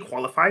should be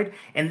qualified.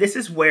 And this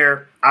is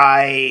where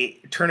I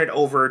turn it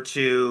over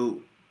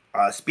to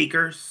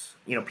speakers,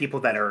 people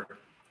that are,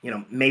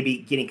 maybe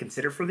getting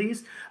considered for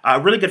these.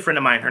 A really good friend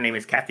of mine, her name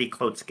is Kathy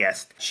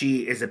Klotz-Guest.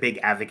 She is a big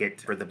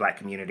advocate for the Black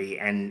community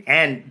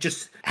and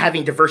just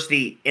having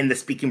diversity in the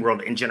speaking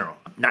world in general,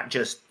 not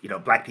just,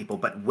 Black people,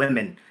 but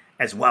women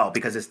as well,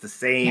 because it's the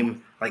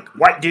same, like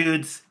white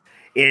dudes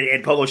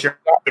in polo shirt,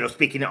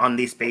 speaking on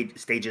these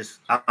stages,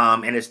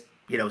 and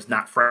it's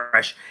not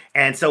fresh.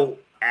 And so,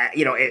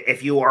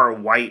 if you are a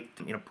white,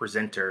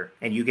 presenter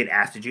and you get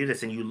asked to do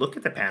this and you look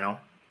at the panel,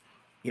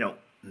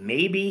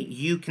 maybe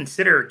you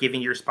consider giving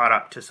your spot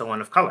up to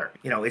someone of color.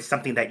 It's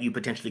something that you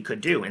potentially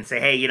could do and say,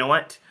 hey, you know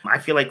what? I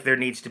feel like there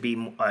needs to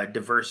be a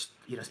diverse,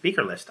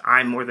 speaker list.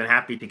 I'm more than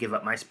happy to give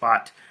up my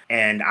spot.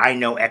 And I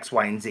know X,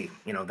 Y, and Z,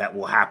 that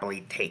will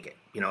happily take it.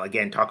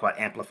 Again, talk about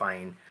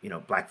amplifying,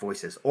 Black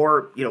voices,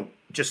 or,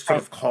 just sort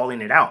of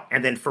calling it out.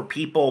 And then for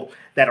people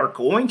that are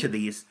going to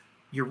these,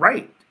 you're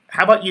right.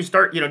 How about you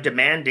start,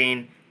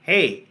 demanding,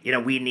 hey,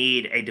 we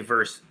need a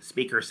diverse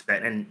speaker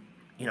set, and,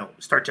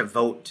 start to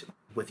vote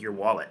with your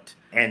wallet.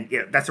 And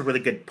that's a really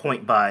good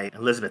point by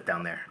Elizabeth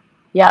down there.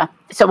 Yeah.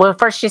 So,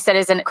 first she said,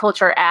 isn't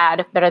culture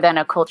add better than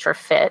a culture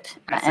fit?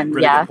 That's a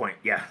really good point.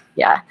 Yeah.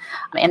 Yeah.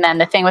 And then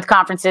the thing with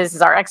conferences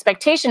is our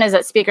expectation is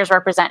that speakers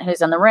represent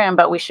who's in the room,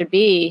 but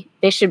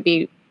they should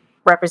be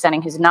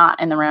representing who's not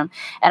in the room.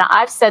 And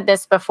I've said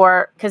this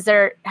before, because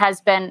there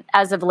has been,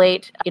 as of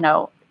late,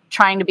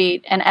 trying to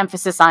be an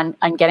emphasis on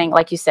getting,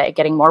 like you say,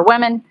 getting more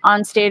women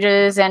on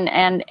stages and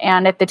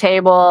at the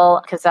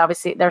table, because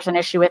obviously there's an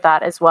issue with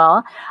that as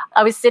well.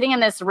 I was sitting in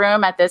this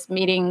room at this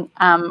meeting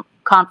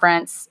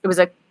conference. It was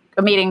a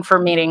meeting for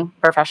meeting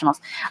professionals.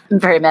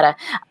 Very meta.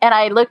 And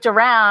I looked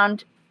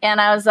around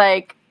and I was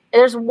like,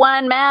 there's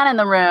one man in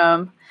the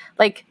room.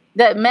 Like,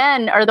 the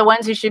men are the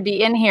ones who should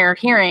be in here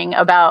hearing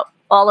about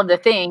all of the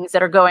things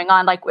that are going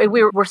on. Like,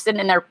 we're sitting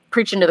in there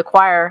preaching to the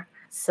choir.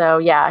 So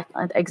yeah,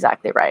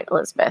 exactly right,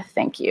 Elizabeth.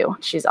 Thank you.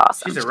 She's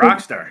awesome. She's a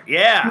rock star.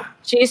 Yeah.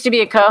 She used to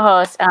be a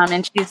co-host,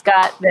 and she's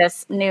got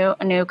this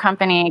new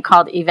company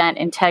called Event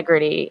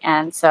Integrity,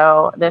 and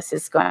so this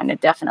is going to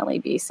definitely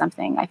be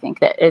something I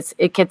think that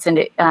it gets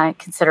into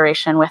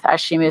consideration with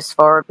as she moves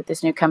forward with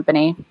this new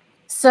company.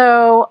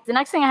 So the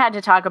next thing I had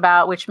to talk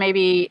about, which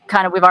maybe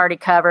kind of we've already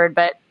covered,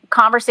 but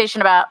conversation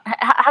about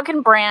how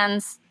can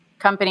brands,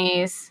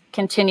 companies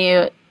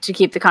continue to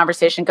keep the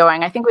conversation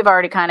going. I think we've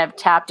already kind of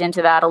tapped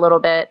into that a little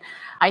bit.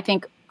 I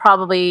think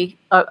probably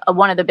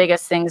one of the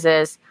biggest things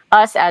is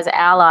us as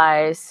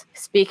allies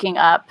speaking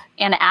up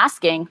and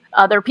asking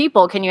other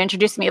people, can you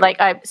introduce me?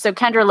 So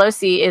Kendra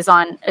Losey is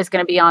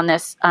going to be on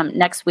this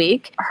next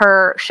week.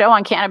 Her show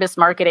on cannabis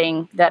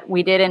marketing that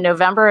we did in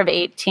November of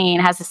 2018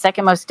 has the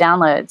second most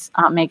downloads,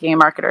 Making a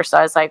Marketer. So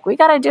I was like, we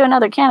got to do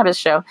another cannabis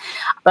show.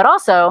 But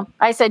also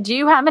I said, do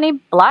you have any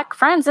Black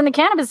friends in the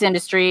cannabis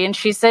industry? And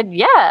she said,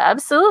 yeah,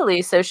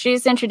 absolutely. So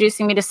she's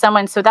introducing me to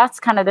someone. So that's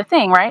kind of the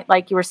thing, right?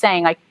 Like you were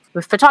saying, like,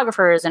 with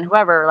photographers and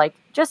whoever, like,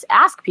 just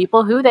ask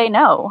people who they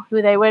know,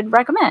 who they would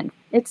recommend.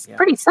 It's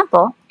pretty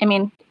simple. I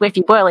mean, if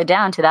you boil it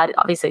down to that,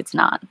 obviously it's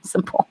not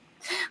simple.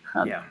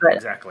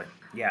 Exactly.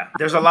 Yeah.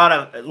 There's a lot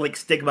of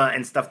stigma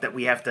and stuff that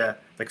we have to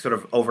sort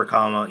of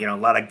overcome, a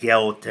lot of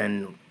guilt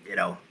and,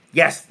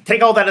 yes,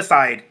 take all that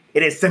aside.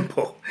 It is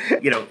simple.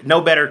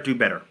 Know better, do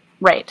better.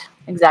 Right.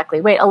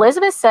 Exactly. Wait,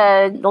 Elizabeth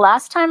said the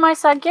last time I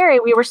saw Gary,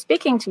 we were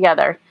speaking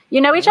together.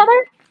 You know each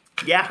other?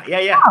 Yeah.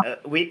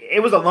 Oh.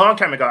 It was a long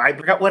time ago. I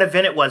forgot what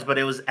event it was, but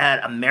it was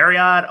at a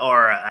Marriott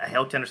or a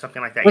Hilton or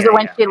something like that. Was it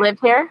when she lived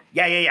here?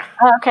 Yeah.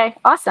 Oh, okay.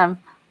 Awesome.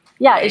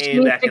 Yeah.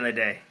 Way back in the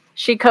day.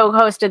 She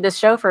co-hosted this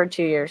show for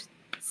 2 years.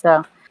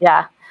 So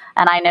yeah.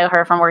 And I know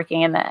her from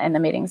working in the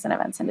meetings and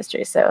events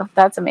industry. So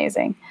that's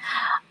amazing.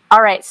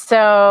 All right.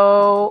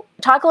 So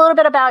talk a little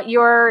bit about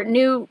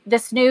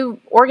this new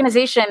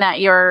organization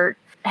that you're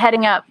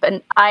heading up.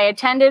 And I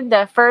attended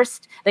the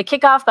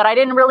kickoff, but I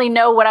didn't really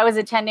know what I was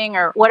attending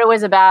or what it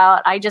was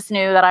about. I just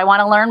knew that I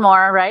want to learn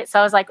more. Right. So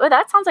I was like, oh,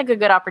 that sounds like a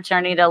good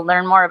opportunity to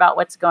learn more about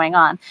what's going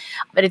on.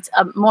 But it's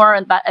more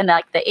about in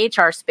like the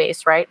HR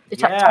space, right?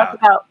 Talk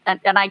about,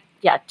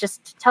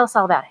 just tell us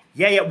all about it.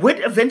 Yeah. What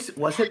events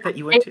was it that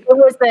you went to? It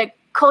was the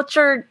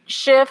Culture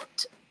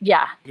Shift.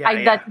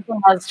 I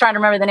was trying to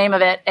remember the name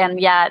of it. And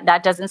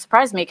that doesn't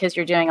surprise me because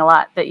you're doing a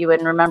lot that you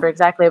wouldn't remember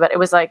exactly. But it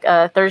was like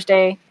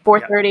Thursday,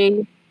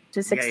 4:30 to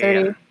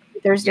 6:30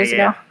 Thursdays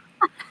ago.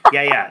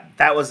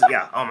 That was,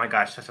 oh my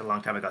gosh, such a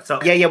long time ago. So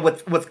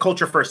with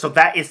Culture First. So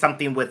that is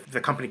something with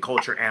the company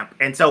Culture Amp.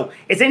 And so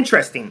it's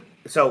interesting.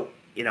 So,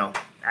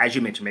 as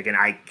you mentioned, Megan,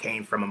 I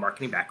came from a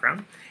marketing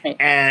background. Right.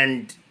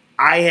 And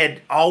I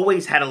had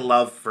always had a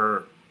love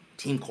for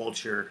team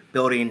culture,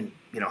 building,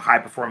 high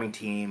performing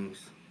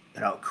teams,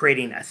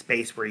 creating a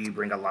space where you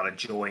bring a lot of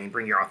joy and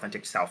bring your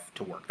authentic self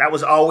to work. That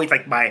was always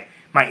like my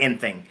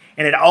end thing.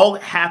 And it all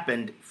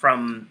happened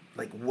from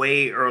like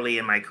way early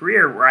in my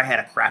career where I had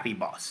a crappy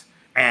boss.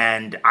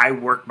 And I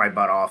worked my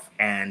butt off,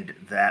 and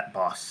that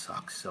boss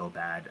sucked so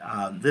bad.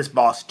 This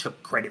boss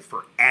took credit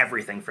for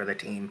everything for the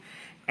team,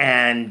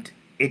 and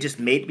it just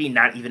made me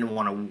not even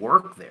want to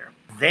work there.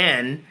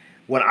 Then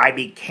when I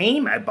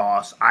became a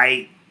boss,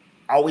 I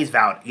always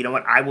vowed, you know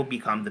what, I will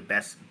become the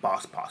best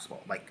boss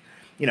possible. Like,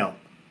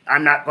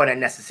 I'm not going to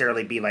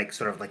necessarily be like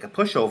sort of like a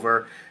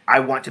pushover. I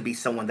want to be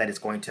someone that is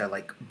going to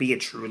like be a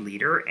true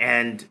leader.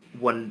 And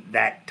when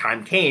that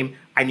time came,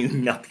 I knew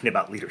nothing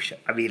about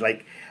leadership. I mean,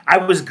 like I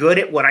was good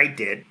at what I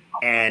did.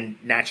 And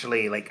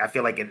naturally, like I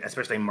feel like,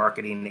 especially in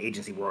marketing and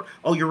agency world,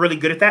 oh, you're really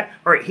good at that?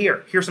 All right,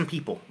 here's some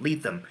people,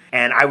 lead them.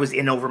 And I was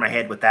in over my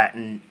head with that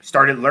and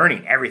started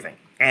learning everything.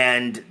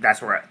 And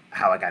that's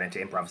how I got into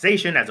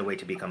improvisation as a way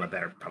to become a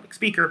better public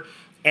speaker.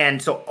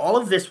 And so all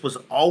of this was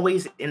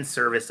always in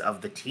service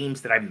of the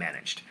teams that I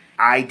managed.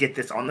 I did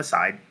this on the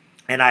side,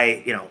 and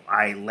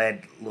I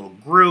led little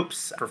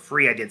groups for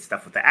free. I did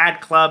stuff with the ad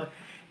club,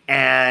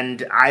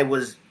 and I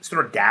was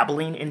sort of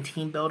dabbling in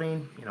team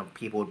building.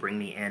 People would bring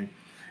me in.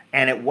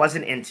 And it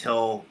wasn't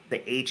until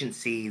the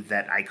agency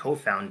that I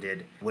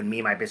co-founded when me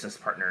and my business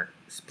partner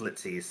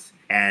Splitsies,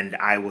 and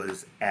I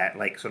was at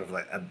like sort of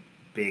like a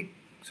big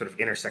sort of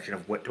intersection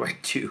of what do I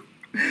do?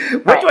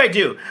 What do I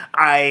do?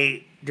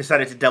 I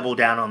decided to double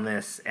down on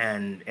this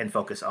and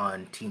focus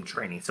on team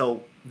training.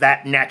 So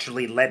that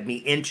naturally led me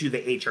into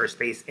the HR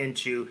space,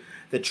 into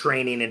the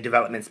training and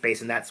development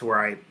space. And that's where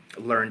I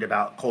learned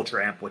about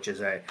Culture Amp, which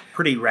is a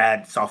pretty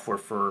rad software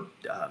for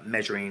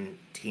measuring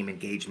team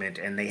engagement.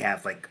 And they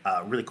have like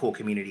a really cool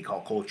community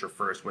called Culture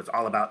First, where it's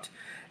all about,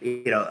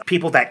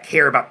 people that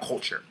care about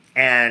culture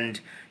and,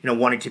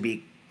 wanting to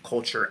be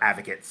culture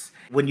advocates.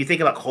 When you think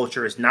about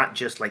culture, it's not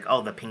just like,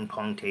 the ping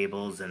pong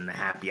tables and the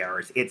happy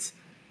hours. It's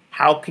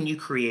how can you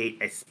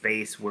create a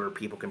space where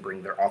people can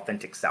bring their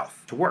authentic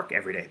self to work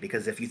every day?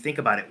 Because if you think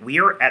about it, we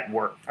are at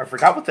work. I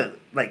forgot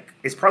what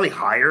it's probably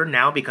higher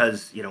now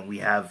because, we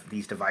have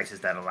these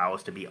devices that allow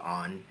us to be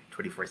on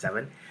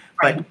 24/7.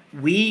 But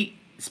we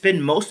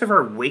spend most of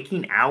our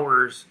waking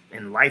hours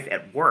in life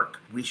at work.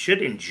 We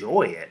should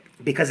enjoy it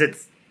because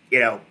it's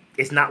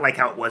not like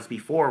how it was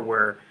before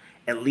where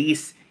at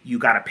least you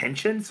got a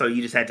pension. So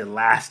you just had to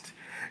last,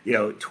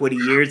 20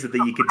 years and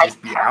then you could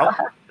just be out.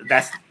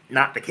 That's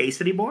not the case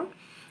anymore.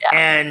 Yeah.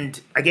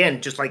 And again,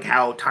 just like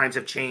how times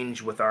have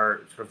changed with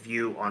our sort of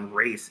view on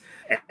race,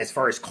 as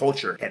far as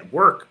culture at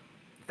work,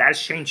 that has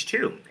changed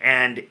too.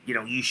 And,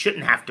 you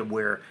shouldn't have to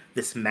wear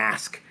this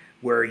mask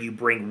where you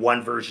bring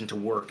one version to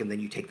work and then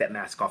you take that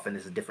mask off and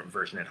there's a different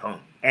version at home.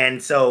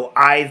 And so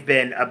I've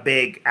been a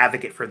big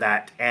advocate for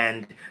that.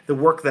 And the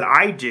work that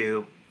I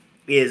do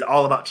is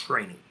all about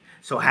training.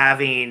 So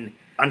having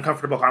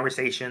uncomfortable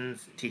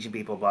conversations, teaching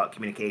people about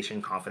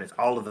communication, confidence,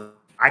 all of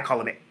I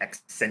call them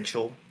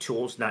essential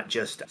tools, not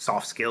just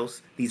soft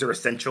skills. These are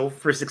essential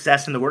for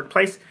success in the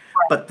workplace.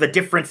 But the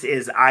difference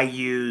is I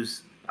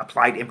use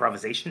applied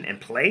improvisation and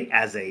play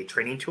as a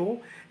training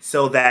tool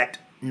so that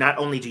not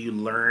only do you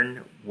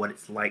learn what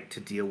it's like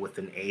to deal with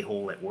an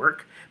a-hole at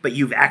work, but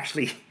you've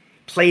actually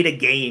played a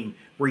game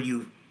where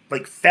you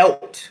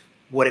felt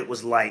what it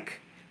was like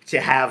to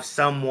have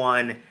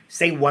someone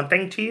say one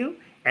thing to you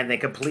and then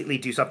completely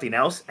do something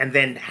else and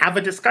then have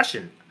a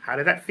discussion. How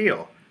did that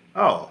feel?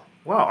 Oh,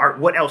 well,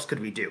 what else could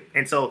we do?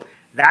 And so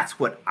that's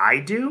what I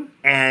do.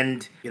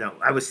 And,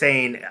 I was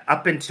saying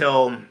up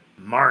until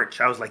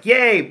March, I was like,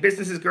 yay,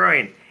 business is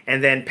growing.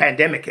 And then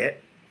pandemic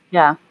hit.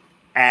 Yeah.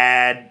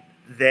 And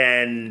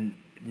then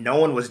no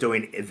one was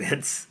doing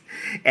events.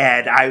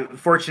 And I'm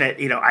fortunate,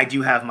 I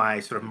do have my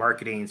sort of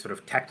marketing, sort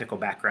of technical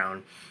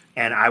background.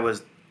 And I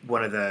was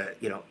one of the,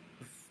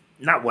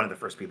 not one of the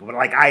first people, but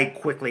like I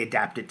quickly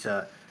adapted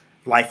to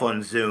life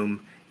on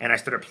Zoom, and I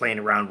started playing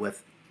around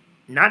with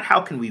not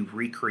how can we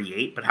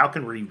recreate, but how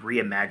can we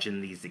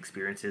reimagine these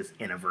experiences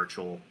in a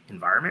virtual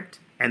environment.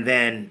 And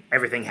then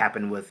everything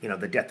happened with,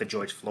 the death of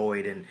George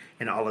Floyd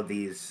and all of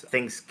these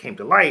things came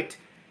to light.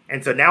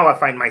 And so now I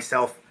find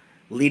myself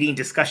leading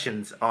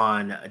discussions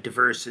on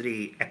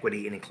diversity,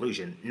 equity, and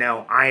inclusion.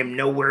 Now, I am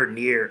nowhere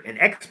near an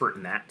expert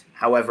in that.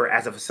 However,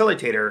 as a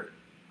facilitator,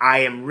 I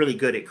am really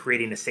good at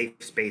creating a safe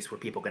space where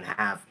people can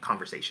have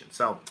conversations.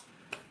 So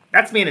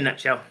that's me in a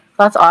nutshell.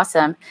 That's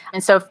awesome.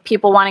 And so if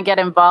people want to get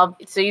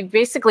involved, so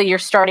you're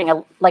starting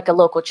a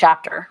local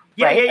chapter.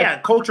 Yeah, right? yeah.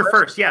 Culture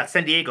First. Yeah,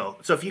 San Diego.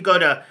 So if you go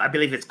to, I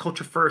believe it's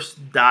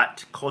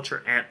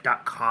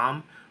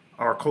culturefirst.cultureamp.com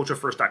or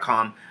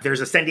culturefirst.com,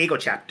 there's a San Diego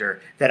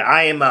chapter that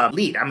I am a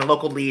lead. I'm a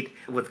local lead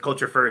with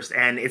Culture First.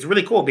 And it's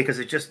really cool because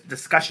it's just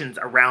discussions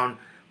around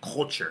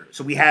culture.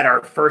 So we had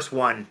our first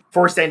one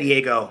for San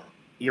Diego,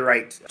 you're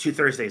right, 2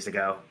 Thursdays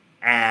ago.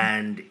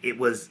 And it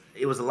was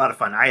a lot of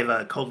fun. I have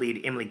a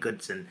co-lead, Emily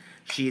Goodson.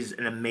 She's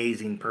an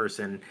amazing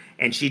person,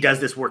 and she does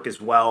this work as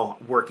well,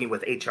 working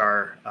with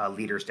HR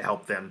leaders to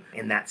help them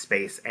in that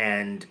space.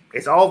 And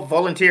it's all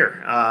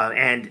volunteer,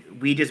 and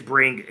we just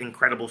bring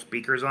incredible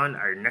speakers on.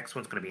 Our next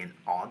one's going to be in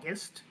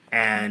August,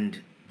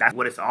 and that's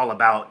what it's all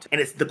about.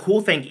 And the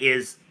cool thing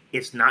is,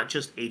 it's not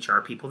just HR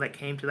people that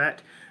came to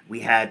that.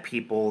 We had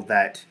people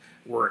that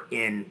were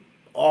in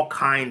all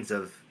kinds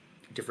of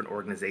different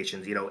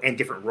organizations, and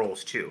different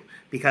roles too,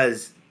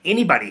 because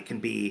anybody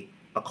can be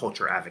a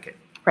culture advocate.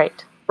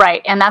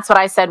 Right. And that's what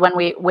I said when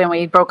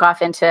we broke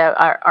off into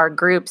our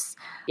groups.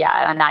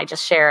 Yeah. And I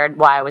just shared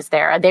why I was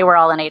there. They were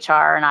all in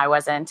HR and I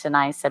wasn't. And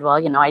I said, well,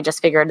 I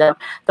just figured the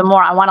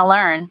more I want to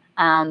learn,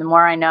 the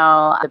more I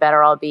know, the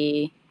better I'll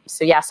be.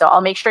 So yeah, so I'll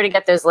make sure to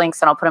get those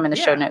links and I'll put them in the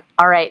show notes.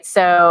 All right.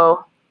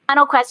 So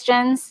final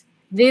questions.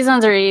 These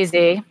ones are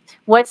easy.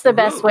 What's the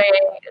best way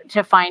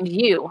to find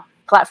you?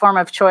 Platform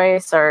of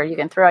choice, or you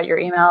can throw out your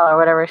email or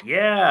whatever.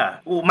 Yeah.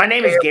 Well, my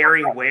name is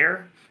Gary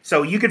Ware.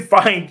 So you can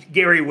find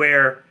Gary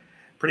Ware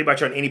pretty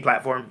much on any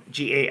platform.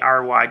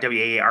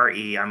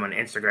 GaryWare. I'm on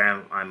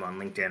Instagram. I'm on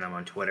LinkedIn. I'm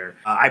on Twitter.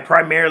 I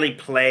primarily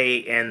play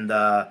in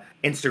the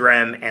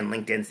Instagram and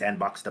LinkedIn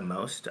sandbox the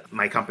most.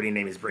 My company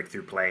name is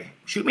Breakthrough Play.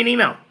 Shoot me an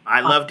email.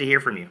 I love to hear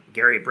from you.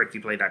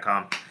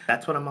 Gary@breakthroughplay.com.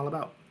 That's what I'm all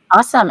about.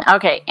 Awesome.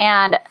 Okay.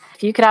 And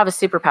if you could have a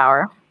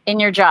superpower in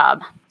your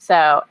job,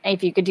 so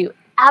if you could do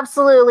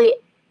absolutely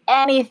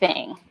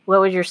anything,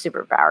 what would your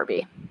superpower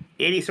be?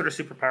 Any sort of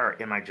superpower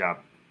in my job.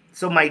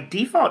 So my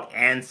default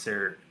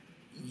answer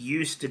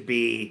used to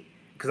be,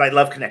 because I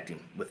love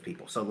connecting with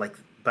people. So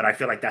but I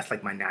feel like that's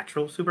like my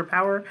natural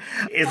superpower.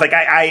 Is like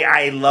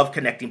I love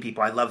connecting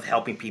people. I love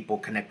helping people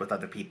connect with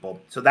other people.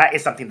 So that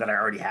is something that I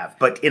already have.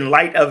 But in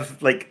light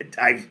of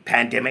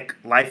pandemic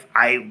life,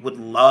 I would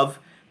love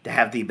to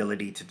have the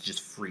ability to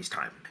just freeze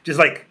time. Just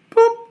like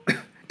boop,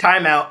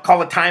 timeout,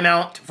 call a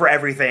timeout for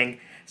everything,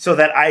 so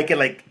that I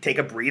can take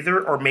a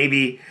breather or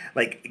maybe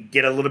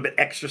get a little bit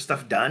extra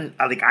stuff done.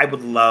 I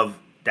would love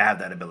to have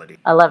that ability.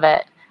 I love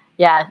it.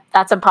 Yeah,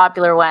 that's a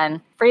popular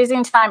one.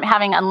 Freezing time,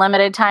 having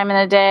unlimited time in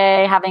the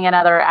day, having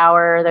another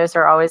hour. Those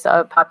are always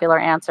popular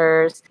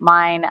answers.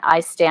 Mine, I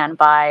stand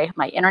by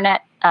my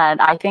internet.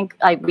 And I think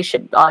we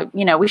should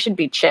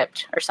be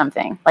chipped or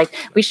something.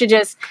 We should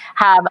just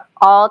have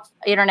all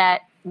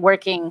internet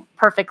working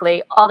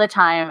perfectly all the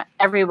time,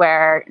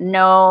 everywhere,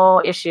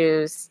 no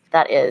issues.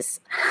 That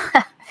is.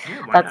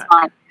 That's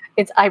fine.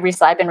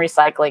 I've been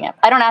recycling it.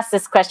 I don't ask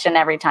this question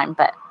every time,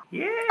 but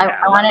yeah,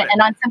 I want to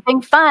end on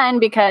something fun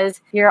because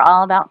you're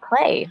all about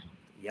play.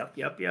 Yep.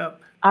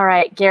 All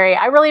right, Gary,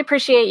 I really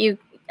appreciate you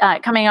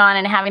coming on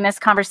and having this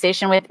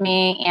conversation with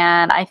me.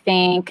 And I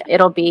think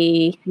it'll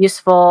be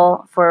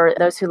useful for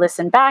those who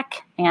listen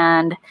back.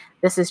 And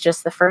this is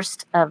just the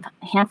first of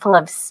a handful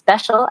of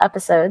special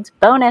episodes,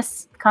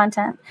 bonus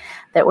content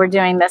that we're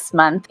doing this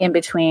month in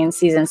between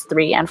seasons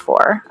 3 and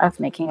 4 of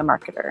Making a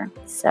Marketer.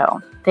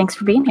 So thanks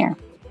for being here.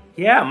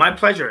 Yeah, my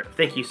pleasure.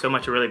 Thank you so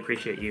much. I really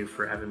appreciate you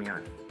for having me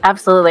on.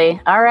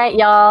 Absolutely. All right,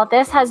 y'all.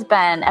 This has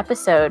been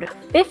episode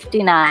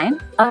 59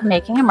 of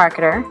Making a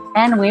Marketer,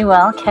 and we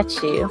will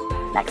catch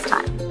you next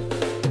time.